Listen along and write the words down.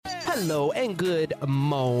Hello and good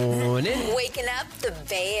morning. Waking up the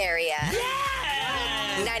Bay Area.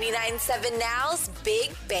 Yeah! 99.7 Now's Big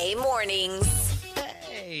Bay Mornings.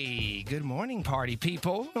 Hey, good morning, party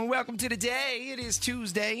people, and welcome to the day. It is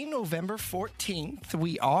Tuesday, November 14th.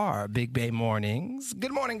 We are Big Bay Mornings.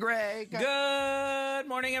 Good morning, Greg. Good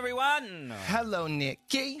morning, everyone. Hello,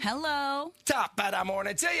 Nikki. Hello. Top of the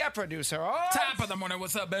morning to you, producer. Top of the morning.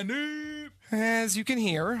 What's up, Bennie? As you can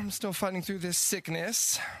hear, I'm still fighting through this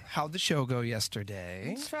sickness. How'd the show go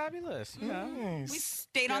yesterday? It's fabulous. You know. Nice. We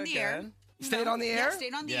stayed on the air. Stayed on the air? Yeah,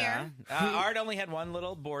 stayed on the air. Art only had one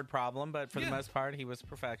little board problem, but for the most part, he was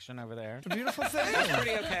perfection over there. A beautiful thing.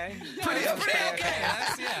 Pretty okay. Pretty okay.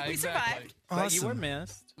 Yeah, We survived. But you were Awesome.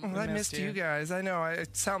 missed. Well, I missed you guys. I know I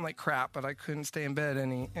sound like crap, but I couldn't stay in bed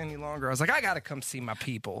any longer. I was like, I got to come see my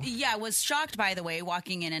people. Yeah, I was shocked, by the way,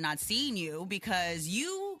 walking in and not seeing you because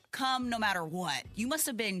you come no matter what. You must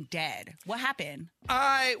have been dead. What happened?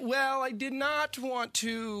 I did not want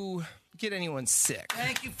to get anyone sick.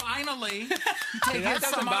 Thank you. Finally, you take that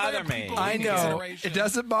doesn't some bother other me. people I into know. consideration. It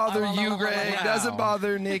doesn't bother you, Greg. It Wow. doesn't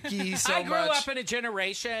bother Nikki so I grew much. up in a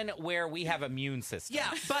generation where we have immune systems.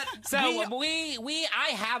 Yeah, but So I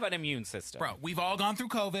have an immune system. bro, we've all gone through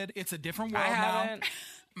COVID. It's a different world I now. haven't.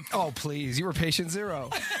 Oh, please. You were patient zero.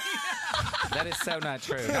 That is so not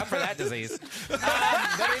true. Not for that disease. But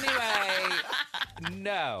anyway,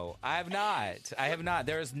 no, I have not. I have not.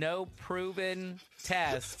 There is no proven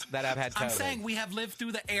test that I've had COVID. I'm saying we have lived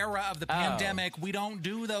through the era of the pandemic. We don't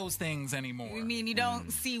do those things anymore. I mean, you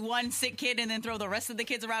don't see one sick kid and then throw the rest of the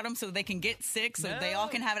kids around them so they can get sick so they all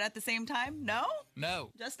can have it at the same time? No?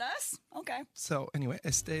 No. Just us? Okay. So, anyway,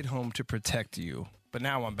 I stayed home to protect you. But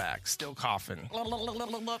now I'm back, still coughing. I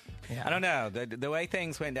don't know. The way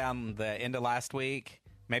things went down the end of last week,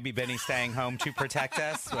 maybe Benny staying home to protect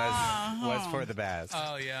us was for the best.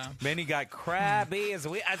 Oh, yeah. Benny got crabby as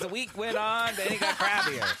the week went on. Benny got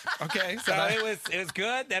crabbier. Okay, So it was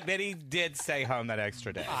good that Benny did stay home that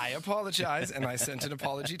extra day. I apologize, and I sent an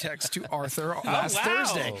apology text to Arthur last wow.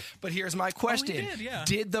 Thursday. But here's my question. did, yeah.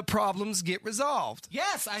 Did the problems get resolved?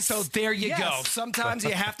 Yes. So there you yes. go. Sometimes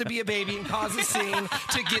you have to be a baby and cause a scene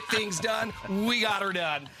to get things done. We got her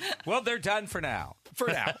done. Well, they're done for now. For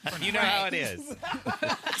now. You know how it is.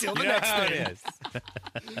 Till the You know next how thing. it is.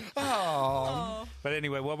 Oh. But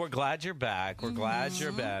anyway, well, we're glad you're back. We're glad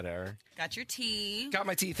you're better. Got your tea. Got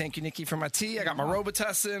my tea. Thank you, Nikki, for my tea. I got my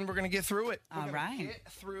Robitussin. We're going to get through it. All right.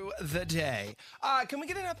 Get through the day. Can we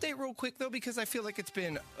get an update real quick, though? Because I feel like it's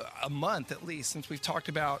been a month at least since we've talked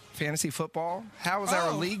about fantasy football. How is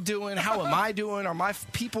our league doing? How am I doing? Are my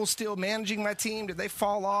people still managing my team? Did they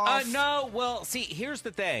fall off? No, well, see, here's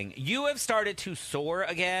the thing. You have started to soar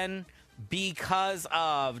again because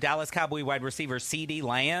of Dallas Cowboy wide receiver CeeDee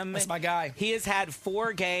Lamb. That's my guy. He has had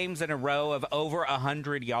 4 games in a row of over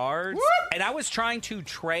 100 yards. Whoop! And I was trying to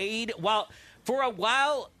trade. Well, for a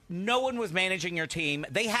while, no one was managing your team.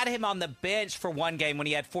 They had him on the bench for one game when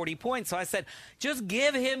he had 40 points. So I said, just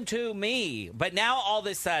give him to me. But now all of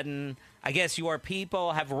a sudden, I guess your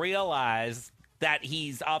people have realized that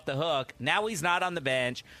he's off the hook. Now he's not on the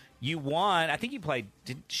bench. You won. I think you played.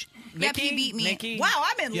 Yep, he beat me. Nikki? Wow,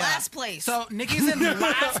 I'm in Yeah. last place. So Nikki's in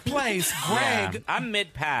last place. Greg. Yeah, I'm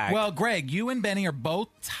mid-pack. Well, Greg, you and Benny are both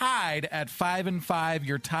tied at 5-5.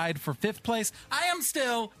 You're tied for 5th place. I am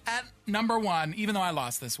still at number 1, even though I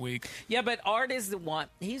lost this week. yeah, but Art is the one.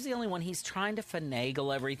 He's the only one. He's trying to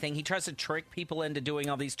finagle everything. He tries to trick people into doing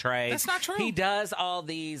all these trades. That's not true. He does all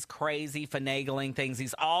these crazy finagling things.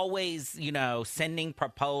 He's always, sending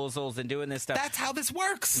proposals and doing this stuff. That's how this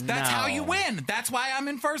works. That's how you win. That's why I'm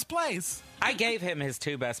in first place. I gave him his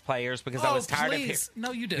 2 best players because I was tired please. of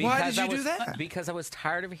No, you didn't. Why because did I you do was- that? Because I was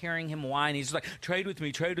tired of hearing him whine. He's just like, trade with me.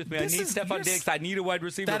 I This need is- Stephon you're- Diggs. I need a wide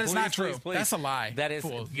receiver. That is Please, not true. please, please. That's a lie. That is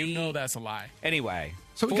Fool. the- You know that's a lie. Anyway.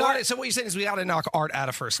 So we got it. So what you're saying is we got to knock Art out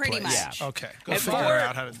of first Pretty place. much. Yeah. Okay. Go And figure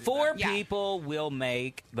out how to do four that. Yeah. people will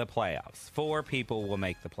make the playoffs. 4 people will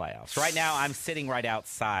make the playoffs. Right now, I'm sitting right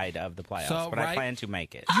outside of the playoffs, So, but I right- plan to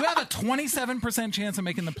make it. You have a 27% chance of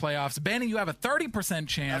making the playoffs. Benny, you have a 30%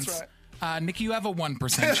 chance. That's Nikki, you have a 1%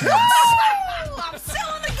 chance. Oh, I'm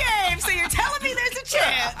still in the game, so you're telling me there's a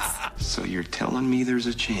chance. So you're telling me there's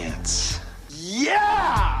a chance?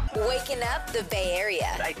 Waking up the Bay Area.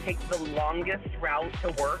 I take the longest route to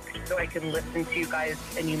work so I can listen to you guys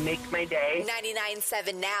and you make my day.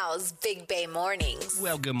 99.7 Now's Big Bay Mornings.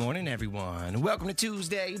 Well, good morning, everyone. Welcome to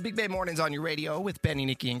Tuesday. Big Bay Mornings on your radio with Benny,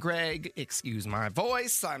 Nikki, and Greg. Excuse my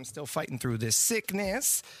voice. I'm still fighting through this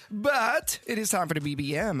sickness. But it is time for the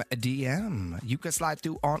BBM DM. You can slide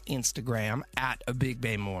through on Instagram at Big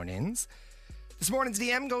Bay Mornings. This morning's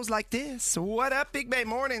DM goes like this. What up, Big Bay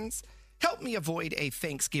Mornings? help me avoid a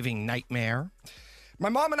Thanksgiving nightmare. My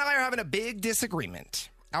mom and I are having a big disagreement.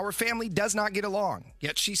 Our family does not get along,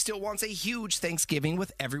 yet she still wants a huge Thanksgiving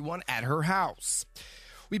with everyone at her house.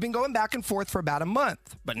 We've been going back and forth for about a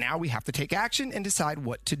month, but now we have to take action and decide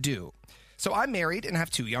what to do. So I'm married and have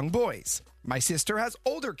 2 young boys. My sister has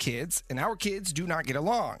older kids, and our kids do not get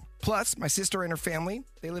along. Plus, my sister and her family,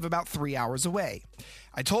 they live about 3 hours away.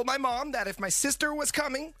 I told my mom that if my sister was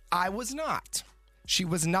coming, I was not. She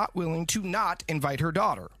was not willing to not invite her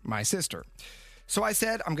daughter, my sister. So I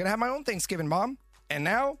said, I'm going to have my own Thanksgiving, Mom. And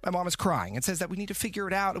now my mom is crying and says that we need to figure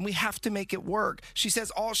it out and we have to make it work. She says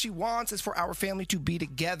all she wants is for our family to be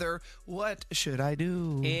together. What should I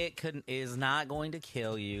do? It is not going to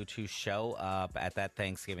kill you to show up at that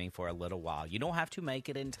Thanksgiving for a little while. You don't have to make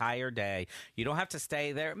it an entire day. You don't have to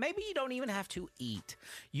stay there. Maybe you don't even have to eat.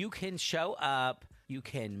 You can show up. You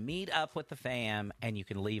can meet up with the fam, and you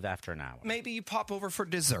can leave after an hour. Maybe you pop over for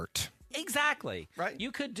dessert. Exactly. Right.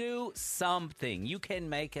 You could do something. You can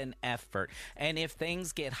make an effort. And if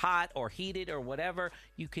things get hot or heated or whatever,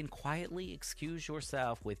 you can quietly excuse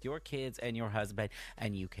yourself with your kids and your husband,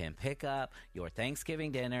 and you can pick up your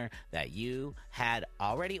Thanksgiving dinner that you had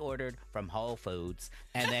already ordered from Whole Foods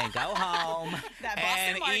and then go home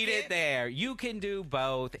and eat it there. You can do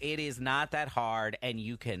both. It is not that hard, and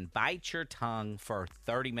you can bite your tongue for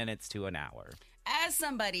 30 minutes to an hour. As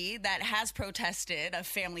somebody that has protested a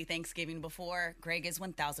family Thanksgiving before, Greg is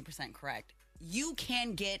 1,000% correct. You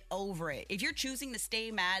can get over it. If you're choosing to stay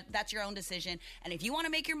mad, that's your own decision. And if you want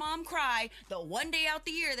to make your mom cry the one day out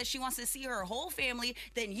the year that she wants to see her whole family,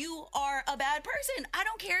 then you are a bad person. I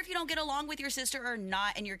don't care if you don't get along with your sister or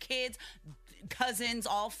not, and your kids, cousins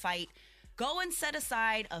all fight. Go and set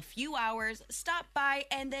aside a few hours, stop by,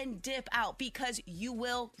 and then dip out because you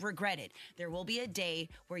will regret it. There will be a day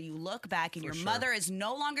where you look back and your mother is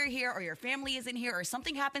no longer here or your family isn't here or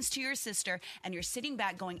something happens to your sister and you're sitting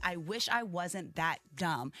back going, I wish I wasn't that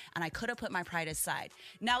dumb and I could have put my pride aside.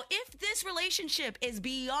 Now, if this relationship is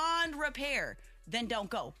beyond repair, then don't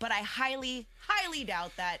go. But I highly, highly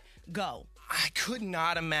doubt that. Go. I could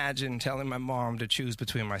not imagine telling my mom to choose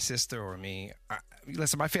between my sister or me.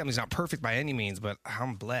 Listen, my family's not perfect by any means, but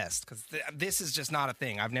I'm blessed because this is just not a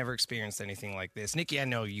thing. I've never experienced anything like this. Nikki, I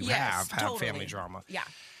know you have totally. family drama. Yeah.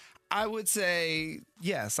 I would say,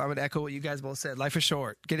 yes, I would echo what you guys both said. Life is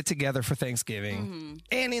short. Get it together for Thanksgiving. Mm-hmm.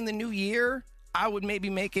 And in the new year, I would maybe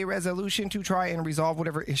make a resolution to try and resolve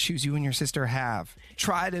whatever issues you and your sister have.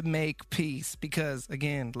 Try to make peace because,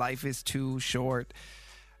 again, life is too short.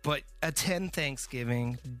 But attend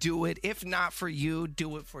Thanksgiving. Do it. If not for you,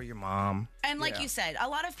 do it for your mom. And like you said, a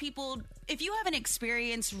lot of people, if you haven't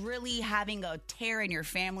experienced really having a tear in your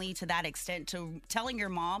family to that extent, to telling your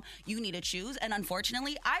mom you need to choose, and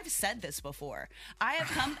unfortunately, I've said this before.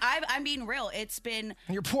 I'm being real. It's been...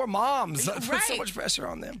 And your poor moms. Right. Put so much pressure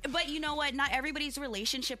on them. But you know what? Not everybody's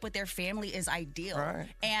relationship with their family is ideal. Right.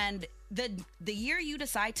 And the year you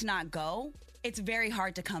decide to not go, it's very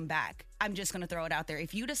hard to come back. I'm just going to throw it out there.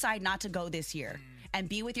 If you decide not to go this year and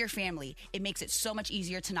be with your family, it makes it so much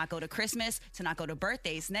easier to not go to Christmas, to not go to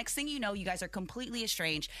birthdays. Next thing you know, you guys are completely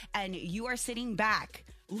estranged and you are sitting back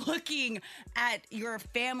looking at your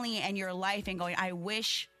family and your life and going, I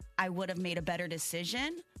wish I would have made a better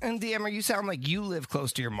decision. And DMer, you sound like you live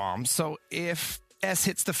close to your mom. So if S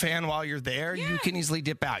hits the fan while you're there, you can easily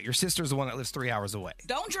dip out. Your sister's the one that lives 3 hours away.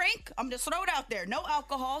 Don't drink. I'm just throw it out there. No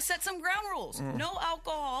alcohol. Set some ground rules. No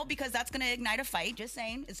alcohol because that's going to ignite a fight. Just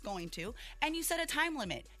saying, it's going to. And you set a time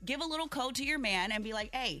limit. Give a little code to your man and be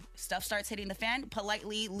like, hey, stuff starts hitting the fan.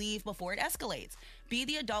 Politely leave before it escalates. Be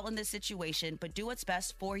the adult in this situation, but do what's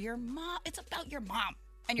best for your mom. It's about your mom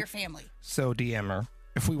and your family. So, DMer,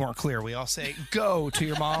 if we weren't clear, we all say go to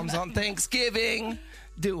your moms on Thanksgiving.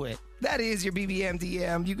 Do it. That is your BBM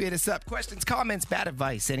DM. You get us up. Questions, comments, bad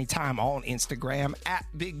advice anytime on Instagram at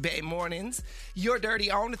Big Bay Mornings. Your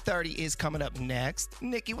Dirty on the 30 is coming up next.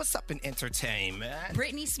 Nikki, what's up in entertainment?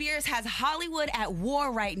 Britney Spears has Hollywood at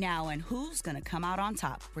war right now, and who's going to come out on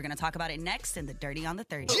top? We're going to talk about it next in the Dirty on the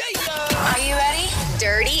 30. Are you ready?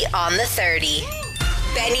 Dirty on the 30.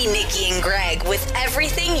 Bennie, Nikki, and Greg with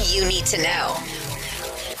everything you need to know.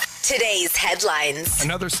 Today's headlines.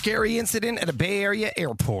 Another scary incident at a Bay Area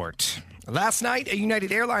airport. Last night, a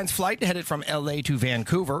United Airlines flight headed from LA to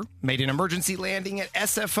Vancouver made an emergency landing at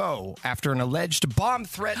SFO after an alleged bomb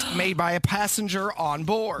threat made by a passenger on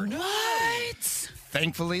board. What?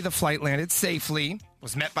 Thankfully, the flight landed safely,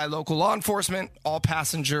 was met by local law enforcement. All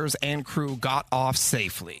passengers and crew got off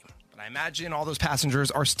safely. But I imagine all those passengers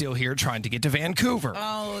are still here trying to get to Vancouver.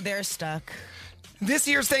 Oh, they're stuck. This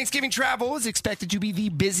year's Thanksgiving travel is expected to be the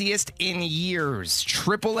busiest in years.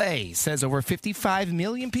 AAA says over 55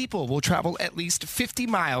 million people will travel at least 50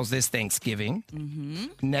 miles this Thanksgiving.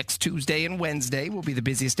 Next Tuesday and Wednesday will be the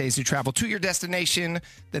busiest days to travel to your destination.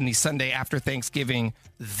 Then the Sunday after Thanksgiving,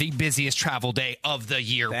 the busiest travel day of the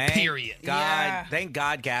year, period. Thank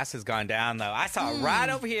God gas has gone down, though. I saw it right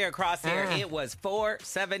over here across there. It was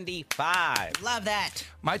 $4.75. Love that.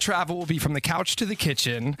 My travel will be from the couch to the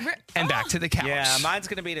kitchen and back to the couch. Yeah, mine's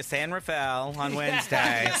going to be to San Rafael on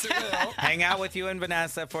Wednesday. Yes, it will. Hang out with you and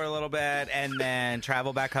Vanessa for a little bit, and then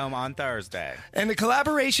travel back home on Thursday. And the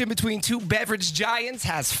collaboration between two beverage giants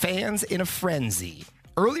has fans in a frenzy.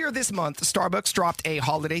 Earlier this month, Starbucks dropped a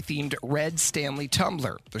holiday-themed red Stanley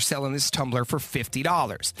tumbler. They're selling this tumbler for $50.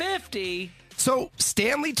 $50? So,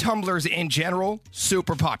 Stanley tumblers in general,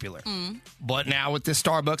 super popular. But now with this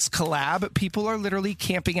Starbucks collab, people are literally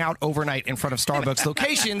camping out overnight in front of Starbucks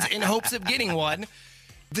locations in hopes of getting one.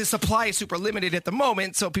 The supply is super limited at the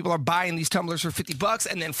moment, so people are buying these tumblers for $50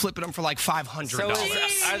 and then flipping them for like $500. So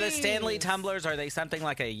are the Stanley tumblers, are they something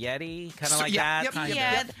like a Yeti? Kind of like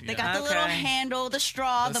that? They got the little handle, the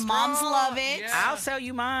straw. The moms love it. Yeah. I'll sell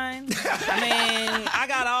you mine. I mean, I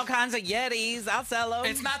got all kinds of Yetis. I'll sell them.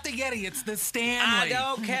 It's not the Yeti, it's the Stanley. I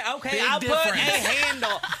don't care. Okay, Big I'll difference. put a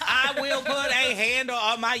handle. I will put a handle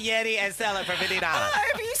on my Yeti and sell it for $50.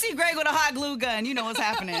 If you see Greg with a hot glue gun, you know what's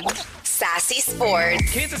happening. Sassy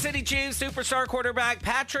Sports. Kansas City Chiefs superstar quarterback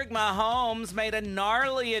Patrick Mahomes made a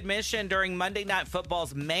gnarly admission during Monday Night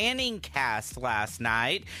Football's Manning cast last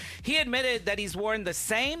night. He admitted that he's worn the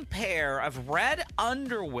same pair of red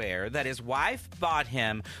underwear that his wife bought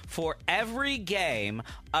him for every game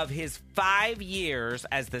of his 5 years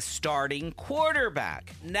as the starting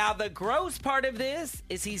quarterback. Now, the gross part of this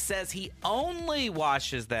is he says he only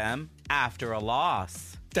washes them after a loss.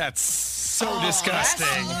 That's so disgusting.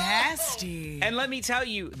 That's nasty. And let me tell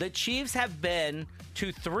you, the Chiefs have been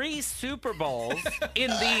to 3 Super Bowls in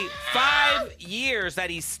the 5 years that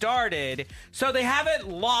he started, so they haven't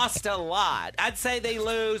lost a lot. I'd say they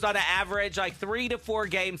lose on an average like 3 to 4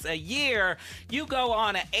 games a year. You go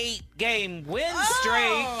on an 8-game win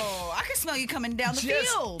streak. Oh, I can smell you coming down the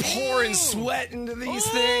Just field. pouring sweat into these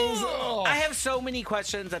things. Oh. I have so many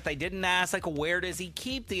questions that they didn't ask, like where does he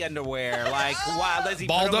keep the underwear? Like, why does he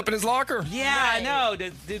put Balled them- up in his locker. Yeah, I know.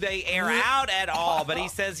 Do they air out at all? But he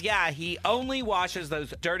says, yeah, he only washes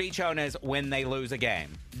those dirty chonas when they lose a game.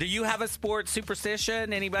 Do you have a sports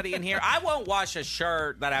superstition? Anybody in here? I won't wash a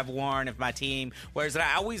shirt that I've worn if my team wears it.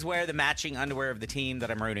 I always wear the matching underwear of the team that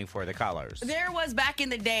I'm rooting for, the colors. There was back in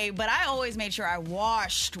the day, but I always made sure I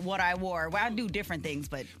washed what I wore. Well, I do different things,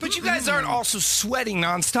 but But you guys aren't also sweating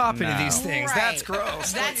nonstop into these things. Right. That's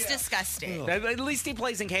gross. That's disgusting. At least he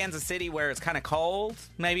plays in Kansas City where it's kind of cold.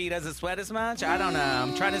 Maybe he doesn't sweat as much. I don't know.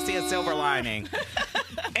 I'm trying to see a silver lining.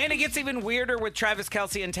 And it gets even weirder with Travis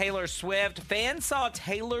Kelce and Taylor Swift. Fans saw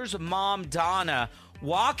Taylor's mom, Donna,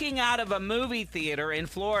 walking out of a movie theater in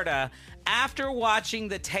Florida after watching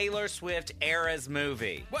the Taylor Swift Eras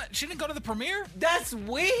movie. What? She didn't go to the premiere? That's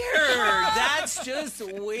weird. That's just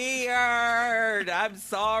weird. I'm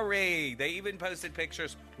sorry. They even posted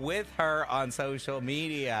pictures with her on social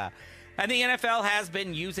media. And the NFL has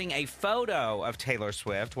been using a photo of Taylor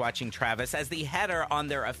Swift watching Travis as the header on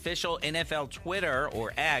their official NFL Twitter,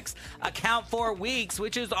 or X, account for weeks,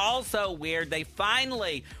 which is also weird. They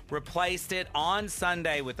finally replaced it on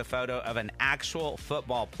Sunday with a photo of an actual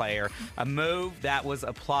football player, a move that was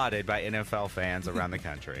applauded by NFL fans around the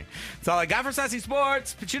country. That's all I got for Sassy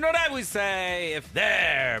Sports, but you know what I always say, if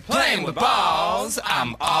they're playing with balls,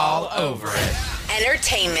 I'm all over it.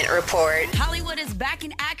 Entertainment Report. Hollywood is back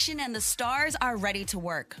in action and the stars are ready to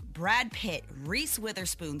work. Brad Pitt, Reese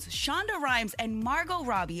Witherspoon, Shonda Rhimes, and Margot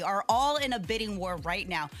Robbie are all in a bidding war right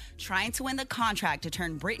now, trying to win the contract to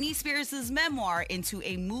turn Britney Spears' memoir into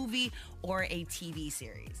a movie or a TV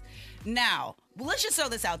series. Now, let's just throw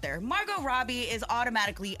this out there. Margot Robbie is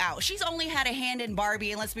automatically out. She's only had a hand in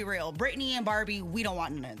Barbie, and let's be real, Britney and Barbie, we don't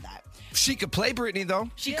want none of that. She could play Britney, though.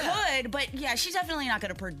 She could, but yeah, she's definitely not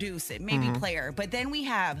going to produce it. Maybe play her. But then we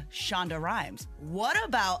have Shonda Rhimes. What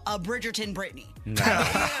about a Bridgerton Britney? No.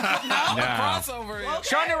 Crossover. Okay.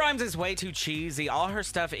 Shonda Rhimes is way too cheesy. All her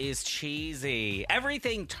stuff is cheesy.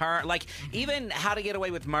 Everything turned, like, even How to Get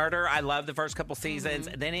Away with Murder, I loved the first couple seasons.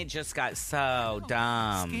 Then it just got so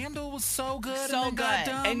dumb. Scandal was so good. So and then got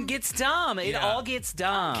good. dumb. And gets dumb. It all gets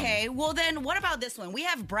dumb. Okay, well then, what about this one? We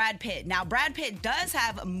have Brad Pitt. Now, Brad Pitt does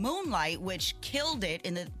have Moonlight, which killed it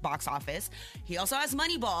in the box office. He also has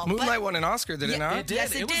Moneyball. Moonlight won an Oscar, did it not? It did.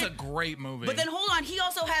 Yes, it was did. a great movie. But then hold on, he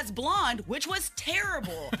also has Blonde, which was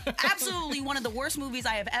terrible. Absolutely one of the worst movies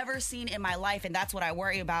I have ever seen in my life, and that's what I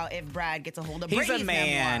worry about if Brad gets a hold of He's Brady's a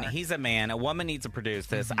man. memoir. He's a man. A woman needs to produce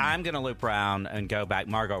this. I'm going to loop around and go back.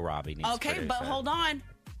 Margot Robbie needs to Okay, produce but it. hold on.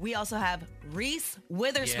 We also have Reese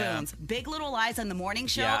Witherspoon's Big Little Lies on the morning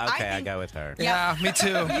show. Yeah, okay, I think go with her. Yeah, me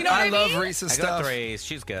too. know what I love mean? Reese's I go stuff. with Reese.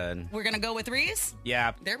 She's good. we're going to go with Reese.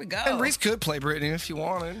 Yeah. There we go. And Reese could play Britney if you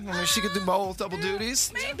wanted. I mean, she could do both, double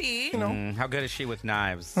duties. Maybe. How good is she with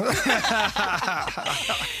knives? And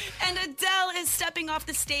Adele is stepping off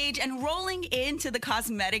the stage and rolling into the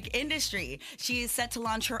cosmetic industry. She is set to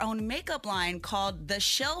launch her own makeup line called the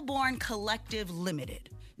Shelbourne Collective Limited.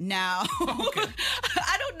 Now,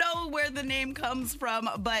 I don't know where the name comes from,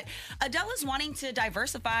 but Adele is wanting to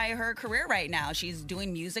diversify her career right now. She's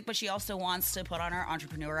doing music, but she also wants to put on her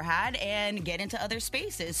entrepreneur hat and get into other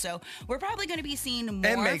spaces. So we're probably going to be seeing more.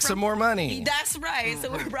 And make some more money. That's right. So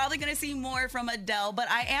we're probably going to see more from Adele, but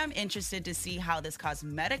I am interested to see how this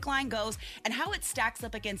cosmetic line goes and how it stacks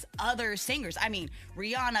up against other singers. I mean,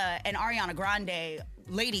 Rihanna and Ariana Grande,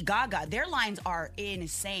 Lady Gaga, their lines are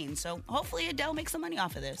insane. So hopefully Adele makes some money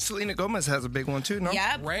off of this. Selena Gomez has a big one too, no?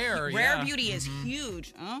 Yeah, Rare, Rare yeah. Beauty is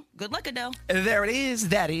huge. Good luck, Adele. There it is.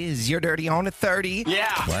 That is your Dirty on the 30. Yeah.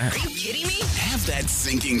 Are you kidding me? Have that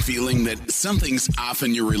sinking feeling that something's off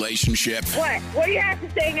in your relationship? What? What do you have to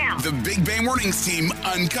say now? The Big Bang Warnings team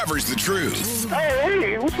uncovers the truth.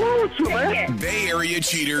 Hey, what's wrong with you, man? Bay Area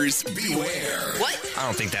cheaters, beware. What? I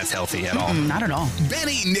don't think that's healthy at all. Not at all.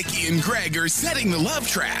 Benny, Nikki, and Greg are setting the love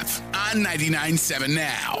trap on 99.7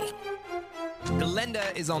 Now.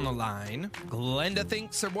 Glenda is on the line. Glenda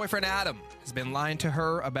thinks her boyfriend Adam has been lying to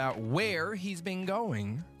her about where he's been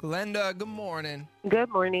going. Glenda, good morning. Good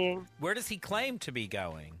morning. Where does he claim to be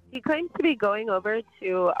going? He claims to be going over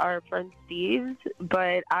to our friend Steve's,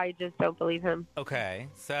 but I just don't believe him. Okay,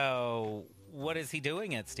 so what is he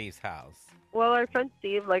doing at Steve's house? Well, our friend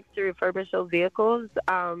Steve likes to refurbish those vehicles.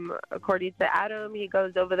 According to Adam, he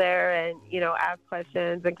goes over there and, asks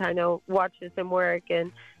questions and kind of watches him work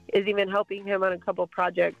and is even helping him on a couple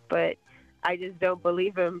projects, but I just don't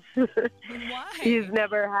believe him. Why? He's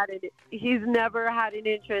never had an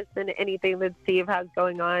interest in anything that Steve has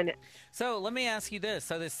going on. So let me ask you this.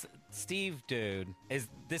 So this Steve dude, is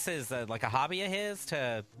like a hobby of his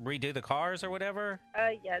to redo the cars or whatever?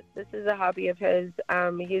 Yes, this is a hobby of his.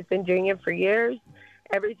 He's been doing it for years.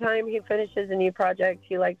 Every time he finishes a new project,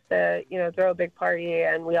 he likes to, throw a big party,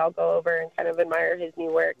 and we all go over and kind of admire his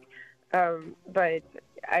new work. But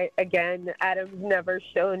Adam's never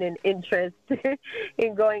shown an interest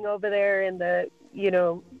in going over there in the,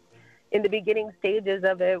 in the beginning stages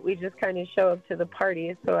of it. We just kind of show up to the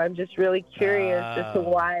party. So I'm just really curious as to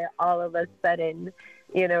why all of a sudden,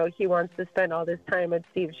 he wants to spend all this time at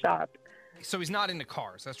Steve's shop. So he's not into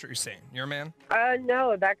cars. That's what you're saying. You're a man?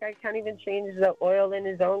 No, that guy can't even change the oil in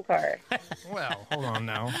his own car. Well, hold on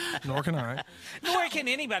now. Nor can I. Nor can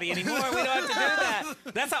anybody anymore. We don't have to do that.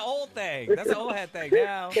 That's an old thing. That's an old head thing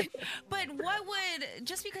now. But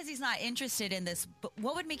just because he's not interested in this, but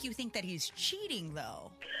what would make you think that he's cheating, though?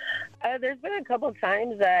 There's been a couple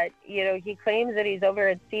times that, he claims that he's over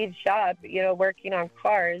at Steve's shop, working on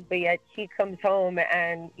cars, but yet he comes home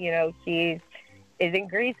and, he isn't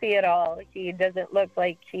greasy at all. He doesn't look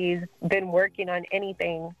like he's been working on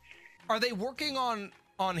anything. Are they working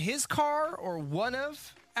on his car or one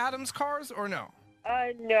of Adam's cars or no?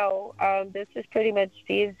 No. This is pretty much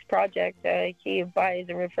Steve's project. He buys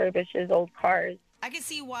and refurbishes old cars. I can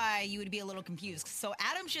see why you would be a little confused. So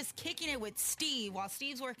Adam's just kicking it with Steve while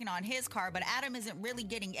Steve's working on his car, but Adam isn't really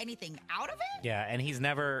getting anything out of it? Yeah, and he's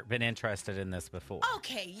never been interested in this before.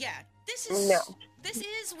 Okay, yeah. This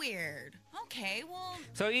is weird. Okay, well...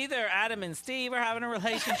 So either Adam and Steve are having a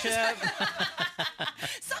relationship...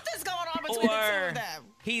 something's going on between the two of them.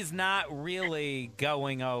 He's not really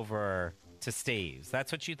going over to Steve's.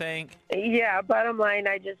 That's what you think? Yeah, bottom line,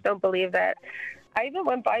 I just don't believe that. I even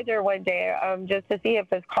went by there one day just to see if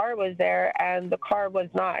his car was there, and the car was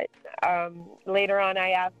not. Later on, I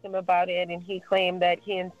asked him about it, and he claimed that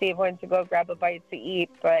he and Steve went to go grab a bite to eat.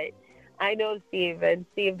 But I know Steve, and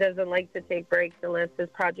Steve doesn't like to take breaks unless his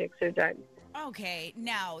projects are done. Okay,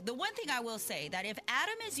 now the one thing I will say that if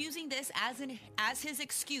Adam is using this as his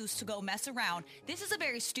excuse to go mess around, this is a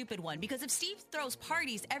very stupid one, because if Steve throws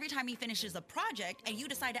parties every time he finishes a project and you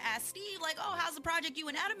decide to ask Steve like, "Oh, how's the project you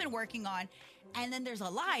and Adam been working on?" and then there's a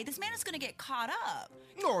lie, this man is going to get caught up.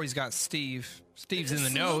 Or he's got Steve. Steve's in the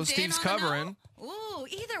know. Steve's covering. Ooh,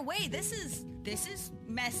 either way, this is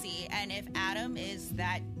messy, and if Adam is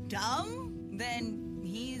that dumb, then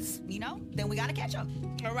then we got to catch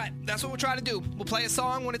him. All right, that's what we'll try to do. We'll play a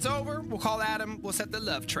song. When it's over, we'll call Adam. We'll set the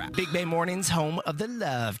love trap. Big Bay Mornings, home of the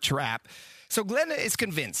love trap. So Glenda is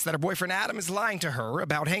convinced that her boyfriend Adam is lying to her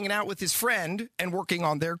about hanging out with his friend and working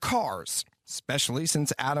on their cars, especially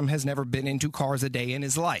since Adam has never been in 2 cars a day in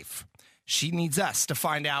his life. She needs us to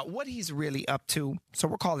find out what he's really up to. So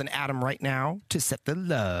we're calling Adam right now to set the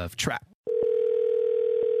love trap.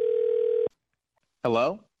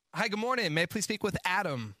 Hello? Hi, good morning. May I please speak with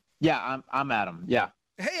Adam? Yeah, I'm Adam. Yeah.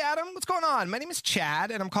 Hey, Adam, what's going on? My name is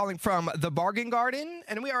Chad, and I'm calling from the Bargain Garden,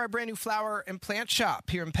 and we are a brand new flower and plant shop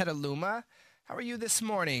here in Petaluma. How are you this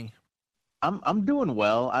morning? I'm doing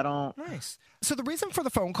well. Nice. So the reason for the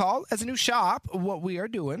phone call, as a new shop, what we are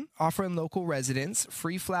doing, offering local residents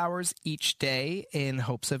free flowers each day in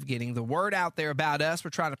hopes of getting the word out there about us. We're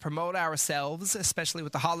trying to promote ourselves, especially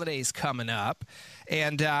with the holidays coming up.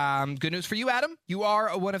 And good news for you, Adam. You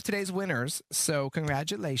are one of today's winners. So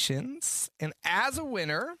congratulations. And as a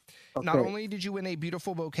winner, not only did you win a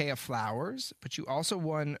beautiful bouquet of flowers, but you also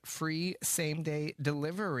won free same-day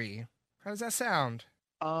delivery. How does that sound?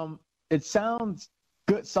 It sounds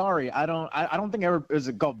good. Sorry, I don't think I ever, is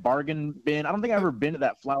it called Bargain Bin? I don't think I've ever been to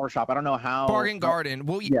that flower shop. I don't know how. Bargain Garden.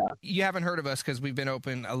 Well, yeah. You haven't heard of us because we've been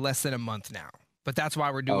open less than a month now. But that's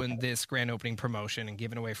why we're doing this grand opening promotion and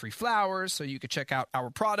giving away free flowers so you could check out our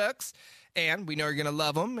products. And we know you're going to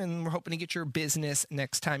love them, and we're hoping to get your business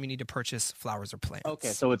next time you need to purchase flowers or plants. Okay,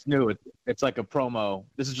 so it's new. It's like a promo.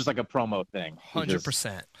 This is just like a promo thing.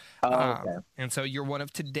 100%. Okay. And so you're one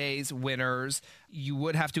of today's winners. You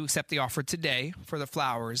would have to accept the offer today for the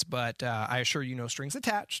flowers, but I assure you, no strings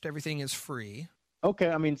attached. Everything is free. Okay,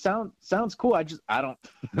 I mean, sounds cool. I don't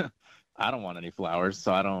I don't want any flowers,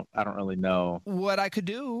 so I don't really know. What I could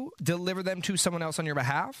do, deliver them to someone else on your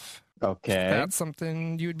behalf. Okay. If that's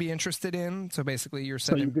something you would be interested in. So basically you're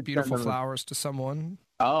sending beautiful flowers to someone.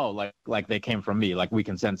 Oh, like they came from me. Like we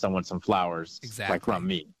can send someone some flowers. Exactly. Like from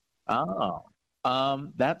me. Oh.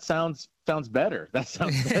 That sounds better. That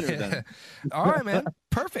sounds better than. All right, man.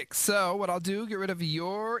 Perfect. So what I'll do, get rid of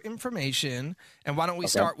your information, and why don't we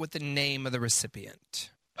start with the name of the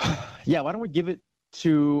recipient? Yeah, why don't we give it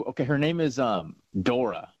to, her name is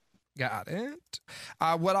Dora. Got it.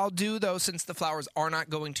 What I'll do, though, since the flowers are not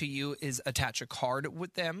going to you, is attach a card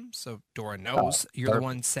with them, so Dora knows you're the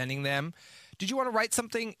one sending them. Did you want to write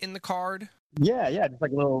something in the card? Yeah, just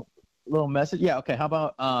like a little message. Yeah, okay. How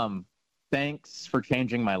about thanks for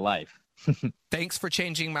changing my life? Thanks for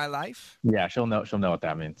changing my life? Yeah, she'll know what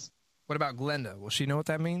that means. What about Glenda? Will she know what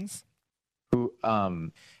that means? Who?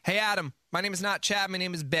 Hey, Adam. My name is not Chad. My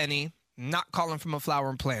name is Bennie. Not calling from a flower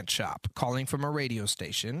and plant shop. Calling from a radio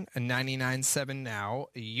station, a 99.7 now.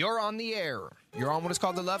 You're on the air. You're on what is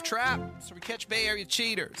called the Love Trap. So we catch Bay Area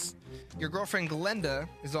cheaters. Your girlfriend Glenda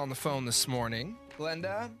is on the phone this morning.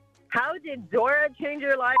 Glenda? How did Dora change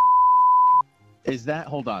your life? Is that?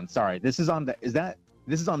 Hold on. Sorry. This is on the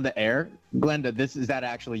air. Glenda, is that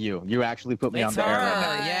actually you? You actually put me on the air right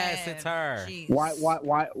now. Yes, it's her. Jeez.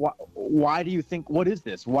 Why do you think? What is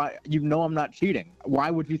this? Why? You know I'm not cheating. Why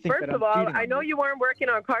would you think First that I'm of all, cheating? I know you weren't working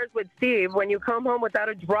on cars with Steve when you come home without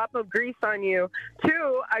a drop of grease on you.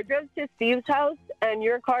 2, I drove to Steve's house and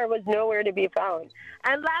your car was nowhere to be found.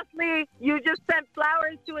 And lastly, you just sent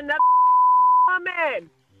flowers to another woman.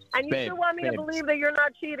 And you still want me to believe that you're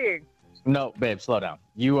not cheating. No, babe, slow down.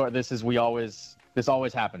 This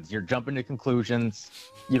always happens. You're jumping to conclusions.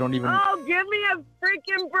 You don't even. Oh, give me a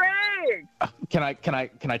freaking break! Can I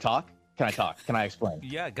talk? Can I talk? Can I explain?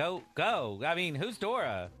 Yeah, go. I mean, who's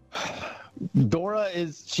Dora? Dora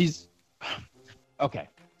she's. Okay,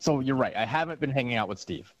 so you're right. I haven't been hanging out with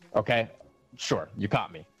Steve. Okay, sure, you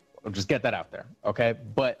caught me. I'll just get that out there. Okay,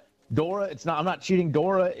 but Dora, I'm not cheating.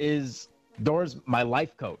 Dora's my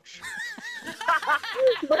life coach.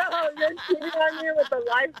 Bro, you're cheating on me with the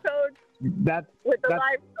life coach? Life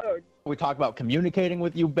coach. We talk about communicating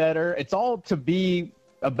with you better. It's all to be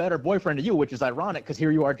a better boyfriend to you, which is ironic because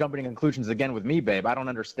here you are jumping to conclusions again with me, babe. I don't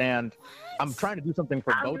understand. What? I'm trying to do something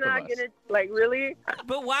for both of us. Really?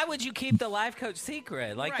 But why would you keep the life coach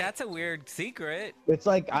secret? That's a weird secret. It's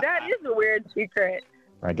like that is a weird secret.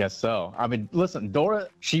 I guess so. I mean, listen, Dora,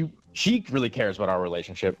 she really cares about our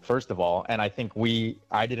relationship, first of all, and I think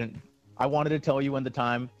I wanted to tell you in the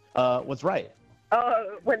time, what's right.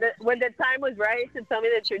 Oh, when the time was right to tell me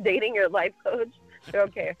that you're dating your life coach.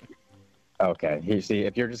 Okay. Okay. You see,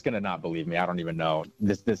 if you're just gonna not believe me, I don't even know.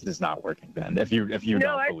 This is not working, Ben. If you No,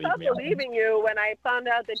 don't I believe stopped me, believing you when I found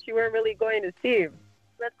out that you weren't really going to Steve.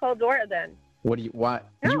 Let's call Dora then. what do you want?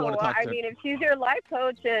 No, You want to talk I to? mean, if she's your life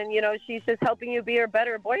coach and, she's just helping you be her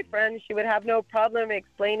better boyfriend, she would have no problem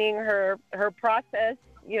explaining her process,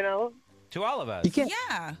 To all of us. You can't.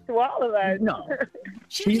 Yeah. to all of us. No.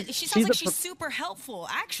 She sounds like a she's super helpful.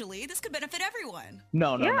 Actually, this could benefit everyone.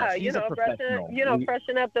 No. Yeah, She's a professional.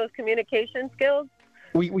 freshen up those communication skills.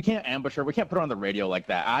 We can't ambush her. We can't put her on the radio like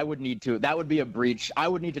that. I would need to. That would be a breach. I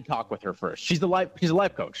would need to talk with her first. She's a life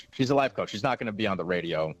coach. She's a life coach. She's not going to be on the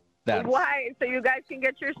radio. Why? So you guys can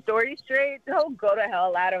get your story straight? Oh, go to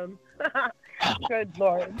hell, Adam. Good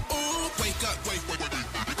Lord. Wake up.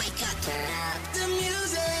 The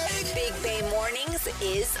music. Big Bay Mornings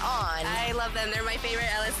is on. I love them. They're my favorite.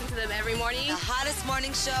 I listen to them every morning. The hottest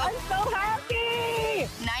morning show. I'm so happy.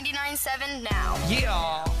 99.7 now.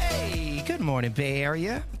 Yeah. Hey, good morning, Bay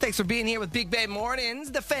Area. Thanks for being here with Big Bay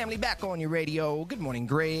Mornings, the family back on your radio. Good morning,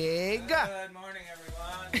 Greg. Good morning,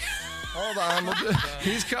 everyone. Hold on.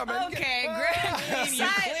 He's coming. Okay, Greg. You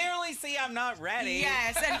clearly see I'm not ready.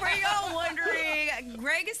 Yes, and for y'all wondering,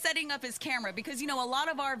 Greg is setting up his camera because, a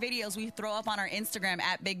lot of our videos we throw up on our Instagram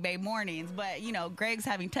at Big Bay Mornings, but, Greg's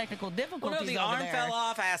having technical difficulties Well, no, the over arm there. fell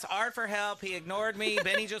off. I asked Art for help. He ignored me.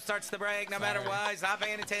 Benny just starts the break no matter what. He's not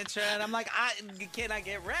paying attention. I'm like, can I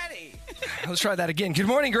get ready? Let's try that again. Good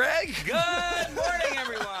morning, Greg. Good morning,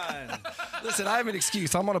 everyone. Listen, I have an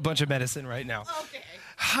excuse. I'm on a bunch of medicine right now. Okay.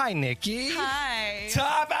 Hi, Nikki. Hi.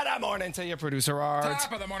 Top of the morning to you, Producer Art.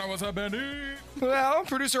 Top of the morning, what's up, Benny? Well,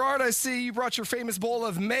 Producer Art, I see you brought your famous bowl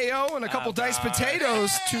of mayo and a couple diced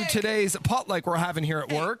potatoes to today's potluck we're having here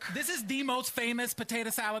at work. This is the most famous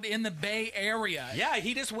potato salad in the Bay Area. Yeah,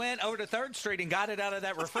 he just went over to 3rd Street and got it out of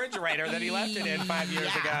that refrigerator that he left it in 5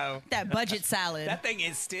 years ago. That budget salad. That thing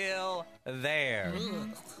is still there.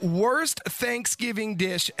 Worst Thanksgiving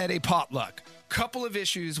dish at a potluck. Couple of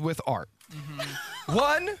issues with Art.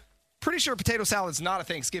 One, pretty sure potato salad's not a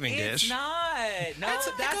Thanksgiving dish. It's not. No,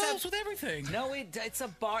 That goes with everything. No, that's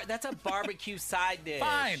a barbecue side dish.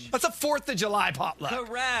 Fine. That's a 4th of July potluck.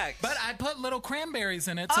 Correct. But I put little cranberries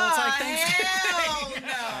in it, so it's like Thanksgiving.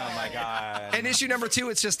 Oh my God. And issue number 2,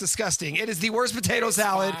 it's just disgusting. It is the worst potato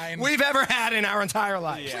salad fine. we've ever had in our entire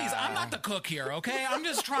life. Please, I'm not the cook here, okay? I'm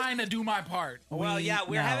just trying to do my part. Well,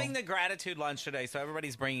 we're having the gratitude lunch today, so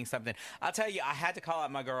everybody's bringing something. I'll tell you, I had to call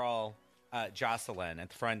out my girl, Jocelyn, at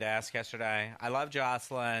the front desk yesterday. I love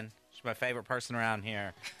Jocelyn. She's my favorite person around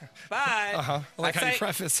here. But I like how you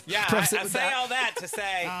preface I it say with that. all that to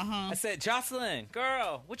say, I said, Jocelyn,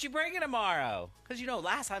 girl, what you bringing tomorrow? Because,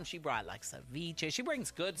 last time she brought like ceviche. She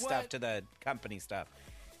brings good stuff to the company stuff.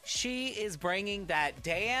 She is bringing that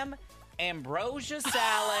damn ambrosia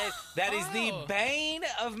salad that is the bane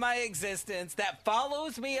of my existence, that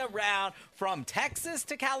follows me around from Texas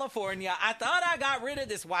to California. I thought I got rid of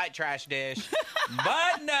this white trash dish,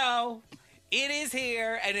 but no, it is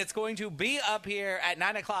here, and it's going to be up here at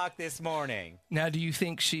 9 o'clock this morning. Now, do you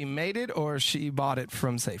think she made it or she bought it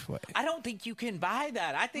from Safeway? I don't think you can buy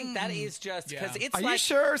that. I think that is just because it's Are like... you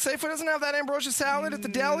sure Safeway doesn't have that ambrosia salad at the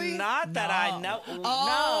deli? Not that I know.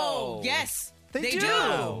 Oh, no. yes. They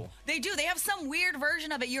do. They do. They have some weird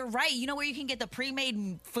version of it. You're right. You know where you can get the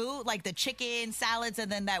pre-made food, like the chicken salads, and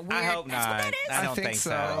then that weird. I hope That's not. what that is. I don't think think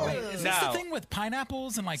so. Wait, is this the thing with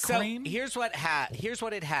pineapples and cream? Here's what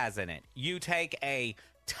it has in it. You take a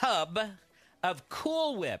tub of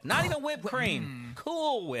Cool Whip, not even whipped cream,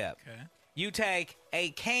 Cool Whip. Okay. You take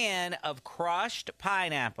a can of crushed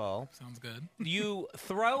pineapple. Sounds good. You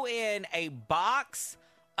throw in a box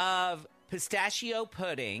of pistachio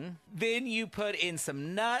pudding. Then you put in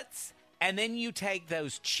some nuts. And then you take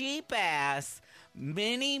those cheap-ass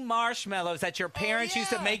mini marshmallows that your parents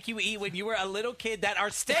used to make you eat when you were a little kid that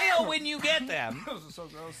are stale when you get them. Those are so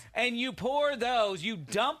gross. And you pour those, you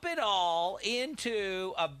dump it all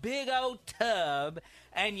into a big old tub,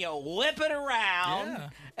 and you whip it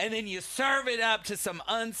around, and then you serve it up to some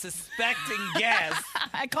unsuspecting guests.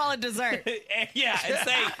 I call it dessert. and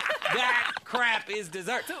say, that crap is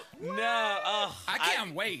dessert. No. I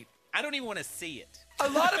can't wait. I don't even want to see it. A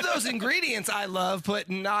lot of those ingredients I love, but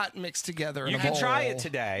not mixed together in You a can bowl. try it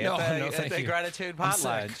today at the you. Gratitude I'm Pot sick.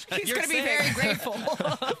 Lunch. He's going to be very grateful.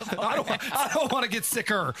 I don't want to get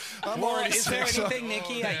sicker. I'm already Is there sick. anything,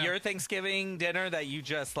 Nikki, at your Thanksgiving dinner that you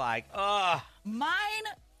just like, Mine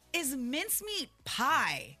is mincemeat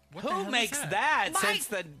pie. Who makes that since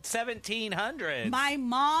the 1700s? My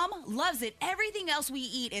mom loves it. Everything else we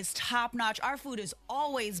eat is top notch. Our food is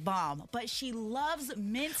always bomb, but she loves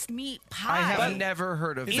minced meat pie. I have never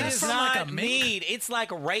heard of It this. is not meat. It's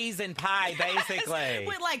like raisin pie, basically.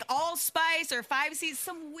 With like allspice or 5 C's,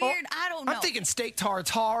 some weird, I don't know. I'm thinking steak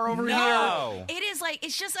tartare over No. here. It is like,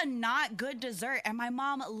 it's just a not good dessert, and my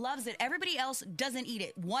mom loves it. Everybody else doesn't eat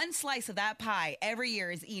it. One slice of that pie every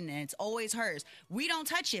year is eaten, and it's always hers. We don't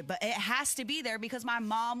touch it, but it has to be there because my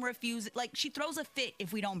mom refuses. Like, she throws a fit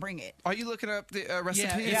if we don't bring it. Are you looking up the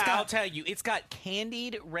recipe? Yeah, I'll tell you. It's got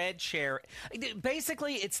candied red cherry.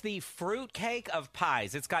 Basically, it's the fruit cake of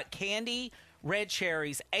pies. It's got candy, red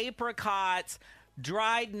cherries, apricots,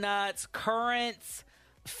 dried nuts, currants,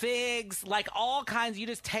 figs, like all kinds. You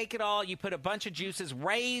just take it all. You put a bunch of juices,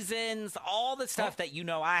 raisins, all the stuff that you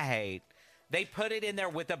know I hate. They put it in there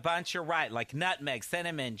with a bunch, you're right, like nutmeg,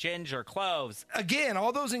 cinnamon, ginger, cloves. Again,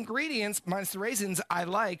 all those ingredients, minus the raisins, I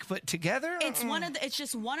like, but together? It's it's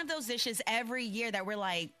just one of those dishes every year that we're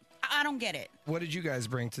like, I don't get it. What did you guys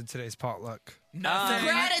bring to today's potluck? Nothing.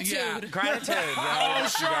 Gratitude. Yeah. Gratitude. Oh,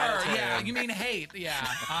 sure. Gratitude. Yeah, you mean hate. Yeah.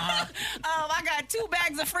 Uh-huh. I got 2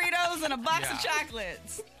 bags of Fritos and a box of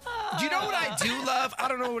chocolates. Do you know what I do love? I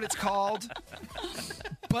don't know what it's called,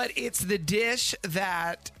 but it's the dish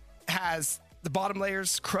that has the bottom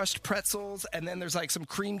layers, crushed pretzels, and then there's like some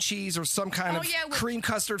cream cheese or some kind of cream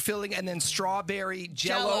custard filling, and then strawberry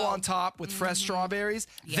jello on top with fresh strawberries.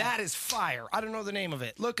 Yeah. That is fire. I don't know the name of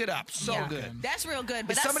it. Look it up. So good. That's real good.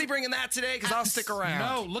 But Is somebody bringing that today? Because I'll stick around.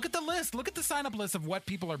 No, look at the list. Look at the sign-up list of what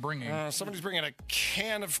people are bringing. Somebody's bringing a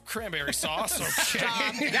can of cranberry sauce.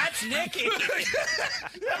 Okay. That's Nikki.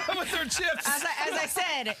 With their chips. As I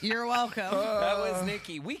said, you're welcome. That was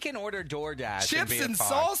Nikki. We can order DoorDash. Chips and and be a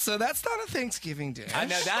part. salsa. That's not a Thanksgiving dish. I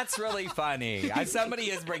know, that's really funny.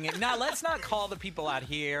 Somebody is bringing. Now, let's not call the people out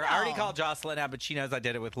here. I already called Jocelyn out, but she knows I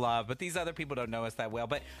did it with love. But these other people don't know us that well.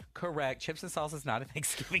 But correct, chips and salsa is not a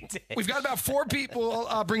Thanksgiving dish. We've got about 4 people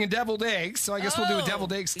bringing deviled eggs, so I guess we'll do a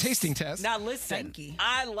deviled eggs tasting test. Now, listen,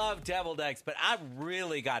 I love deviled eggs, but I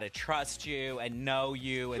really got to trust you and know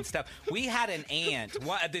you and stuff. We had an aunt,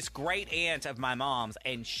 this great aunt of my mom's,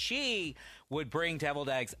 and she would bring deviled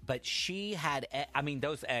eggs, but she had,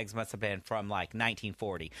 those eggs must have been from like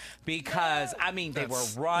 1940 because, they were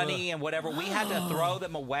runny and whatever. We had to throw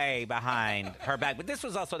them away behind her back. But this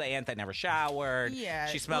was also the aunt that never showered. Yeah,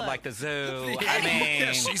 she smelled like the zoo.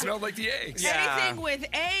 She smelled like the eggs. Yeah. Anything with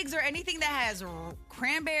eggs or anything that has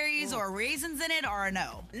cranberries or raisins in it or a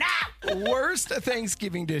no? Worst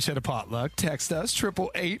Thanksgiving dish at a potluck. Text us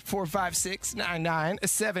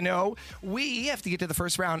 888-456-9970. We have to get to the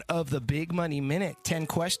first round of the Big Money Minute. 10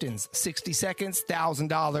 questions, 60 seconds,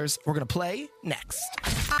 $1,000. We're going to play next.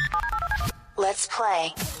 Let's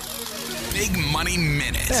play. Big Money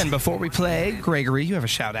Minute. And before we play, Gregory, you have a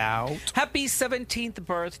shout out. Happy 17th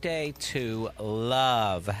birthday to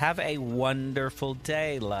Love. Have a wonderful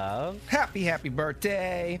day, Love. Happy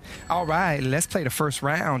birthday. All right, let's play the first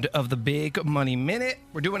round of the Big Money Minute.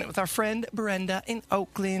 We're doing it with our friend Brenda in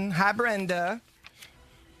Oakland. Hi, Brenda.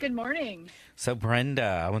 Good morning. So,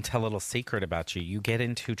 Brenda, I want to tell a little secret about you. You get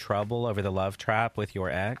into trouble over the love trap with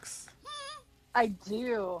your ex? I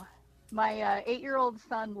do. My 8-year-old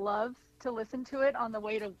son loves to listen to it on the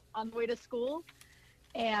way to school,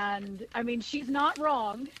 and she's not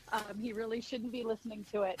wrong. He really shouldn't be listening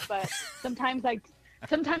to it, but sometimes I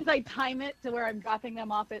time it to where I'm dropping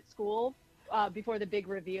them off at school before the big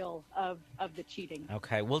reveal of the cheating.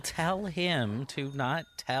 Okay, well, tell him to not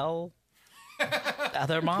tell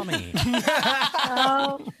other mommy.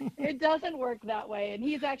 Oh, it doesn't work that way, and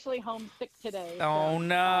he's actually homesick today. Oh,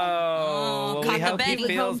 no. Well, we hope he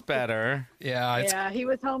feels better. Yeah, he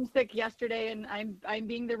was homesick yesterday, and I'm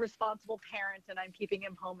being the responsible parent, and I'm keeping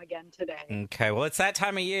him home again today. Okay, well, it's that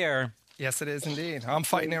time of year. Yes, it is indeed. I'm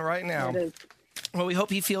fighting it right now. It is. Well, we hope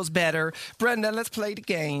he feels better. Brenda, let's play the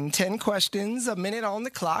game. 10 questions, a minute on the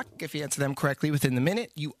clock. If you answer them correctly within the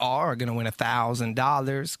minute, you are going to win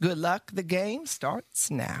 $1,000. Good luck. The game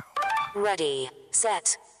starts now. Ready,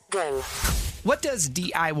 set, go. What does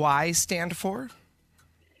DIY stand for?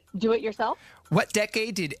 Do it yourself? What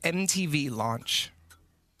decade did MTV launch?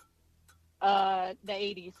 The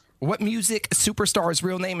 80s. What music superstar's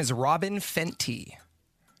real name is Robin Fenty?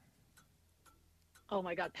 Oh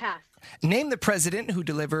my God, pass. Name the president who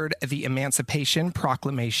delivered the Emancipation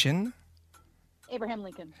Proclamation. Abraham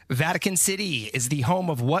Lincoln. Vatican City is the home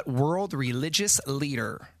of what world religious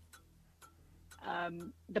leader?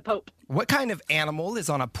 The Pope. What kind of animal is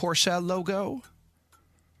on a Porsche logo?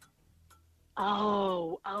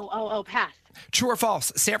 Pass. True or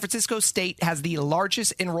false? San Francisco State has the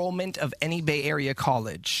largest enrollment of any Bay Area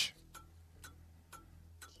college.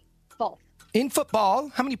 False. In football,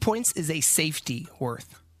 how many points is a safety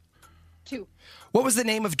worth? 2. What was the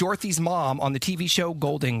name of Dorothy's mom on the TV show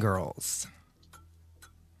Golden Girls?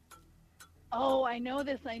 Oh, I know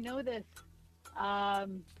this.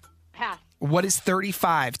 Pass. What is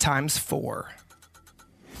 35 times 4?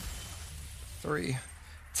 3,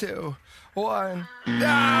 2, 1. No,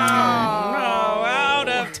 out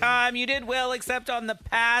of time. You did well, except on the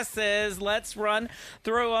passes. Let's run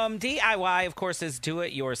through them. DIY, of course, is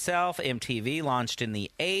do-it-yourself. MTV launched in the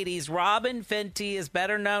 80s. Robin Fenty is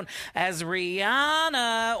better known as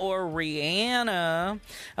Rihanna or Rihanna.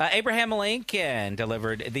 Abraham Lincoln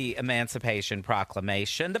delivered the Emancipation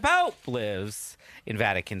Proclamation. The Pope lives in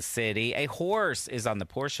Vatican City. A horse is on the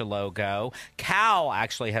Porsche logo. Cal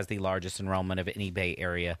actually has the largest enrollment of any Bay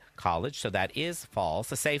Area college, so that is false.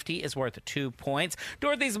 The safety is worth 2 points.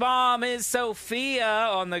 Dorothy's mom is Sophia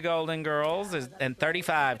on the Golden Girls, and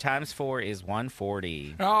 35 times 4 is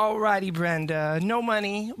 140. All righty, Brenda. No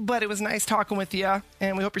money, but it was nice talking with you,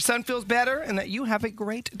 and we hope your son feels better and that you have a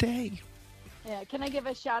great day. Yeah. Can I give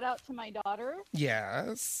a shout out to my daughter?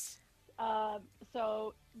 Yes.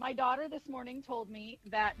 So my daughter this morning told me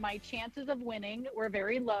that my chances of winning were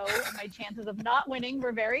very low and my chances of not winning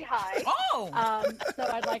were very high. Oh! So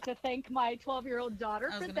I'd like to thank my 12-year-old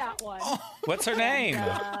daughter for that one. What's her name?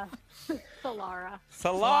 Solara.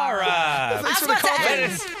 Solara. Thanks for the call.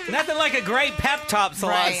 Nothing like a great pep talk, Solara.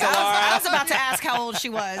 Right. I was about to ask how old she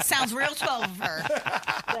was. Sounds real 12 of her.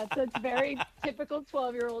 That's a very typical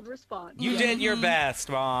 12-year-old response. You did your best,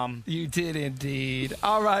 Mom. You did indeed.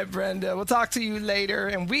 All right, Brenda. We'll talk to you later,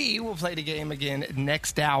 and we will play the game again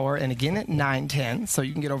next hour and again at 9:10. So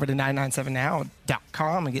you can get over to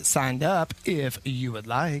 997now.com and get signed up if you would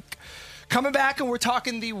like. Coming back, and we're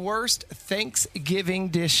talking the worst Thanksgiving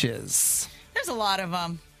dishes. There's a lot of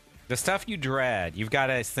them. The stuff you dread, you've got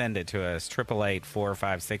to send it to us.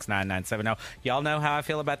 888-456-9970. Y'all know how I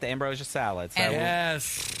feel about the ambrosia salad. So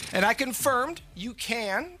Yes. And I confirmed you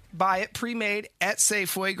can buy it pre-made at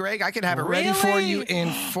Safeway, Greg. I can have it ready for you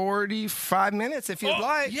in 45 minutes if you'd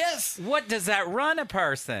like. Yes. What does that run a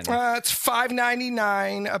person? It's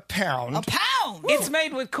 $5.99 a pound. A pound? It's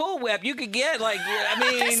made with Cool Whip. You could get,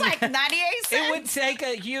 It's like 98 cents. It would take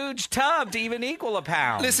a huge tub to even equal a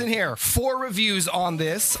pound. Listen here, 4 reviews on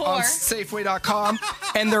this on Safeway.com,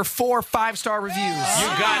 and they're 4 5-star reviews. You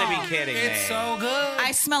got to be kidding me. It's so good.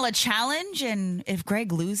 I smell a challenge, and if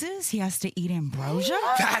Greg loses, he has to eat ambrosia?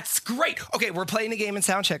 That's great. Okay, we're playing a game in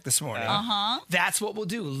sound check this morning. That's what we'll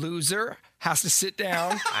do. Loser has to sit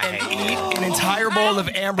down and eat an entire bowl of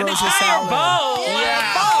ambrosia salad. Bowl?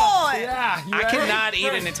 Yeah. I cannot eat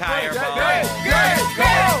an entire bowl.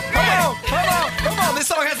 Come on. This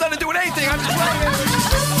song has nothing to do with anything. I'm just playing it.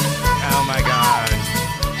 Oh, my God.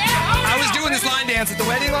 I was doing this line dance at the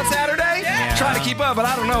wedding on Saturday, trying to keep up, but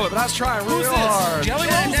I don't know it. But I was trying really hard. Jelly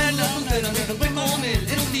Roll?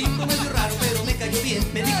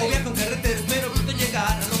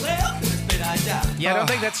 Yeah, I don't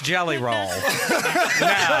think that's Jelly Roll.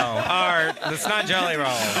 No, Art, that's not Jelly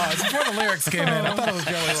Roll. It's before the lyrics came in. I thought it was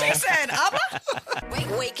Jelly Roll. She said, Abba?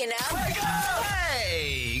 Waking up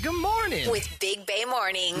Hey, good morning. with Big Bay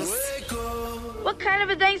Mornings. What kind of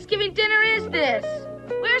a Thanksgiving dinner is this?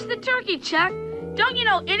 Where's the turkey, Chuck? Don't you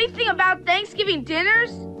know anything about Thanksgiving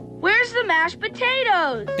dinners? Where's the mashed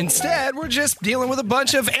potatoes? Instead, we're just dealing with a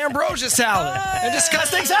bunch of ambrosia salad and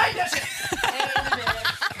disgusting side dishes.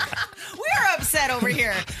 We're upset over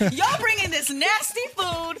here. Y'all bringing this nasty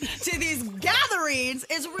food to these gatherings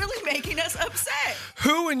is really making us upset.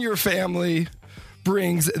 Who in your family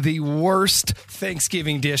brings the worst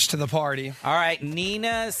Thanksgiving dish to the party? All right,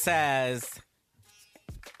 Nina says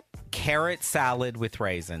carrot salad with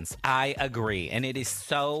raisins. I agree. And it is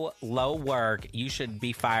so low work, you should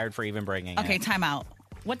be fired for even bringing it. Okay, time out.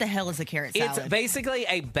 What the hell is a carrot salad? It's basically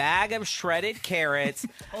a bag of shredded carrots,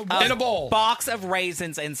 in a bowl, box of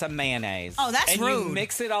raisins, and some mayonnaise. Oh, that's and rude. You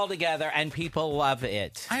mix it all together, and people love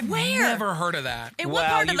it. I've never heard of that. In what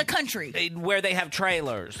part of the country? Where they have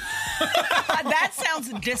trailers. That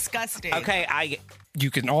sounds disgusting. Okay,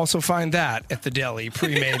 You can also find that at the deli,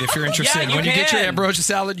 pre-made, if you're interested. Yeah, when you get your can. ambrosia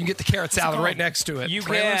salad, you get the carrot salad right next to it. You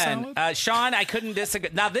Trailer can. salad? Sean, I couldn't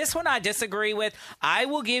disagree. Now, this one I disagree with. I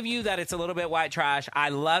will give you that it's a little bit white trash. I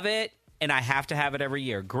love it. and I have to have it every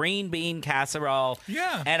year. Green bean casserole.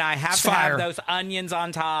 Yeah. And I have It's to fire. have those onions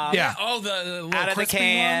on top. Yeah. Oh, the little Out of the crispy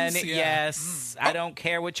can. ones? Yeah. Yes. I don't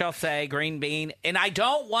care what y'all say. Green bean. And I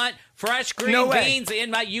don't want fresh green No way. beans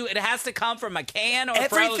in my It has to come from a can or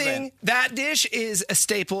Everything, frozen. that dish is a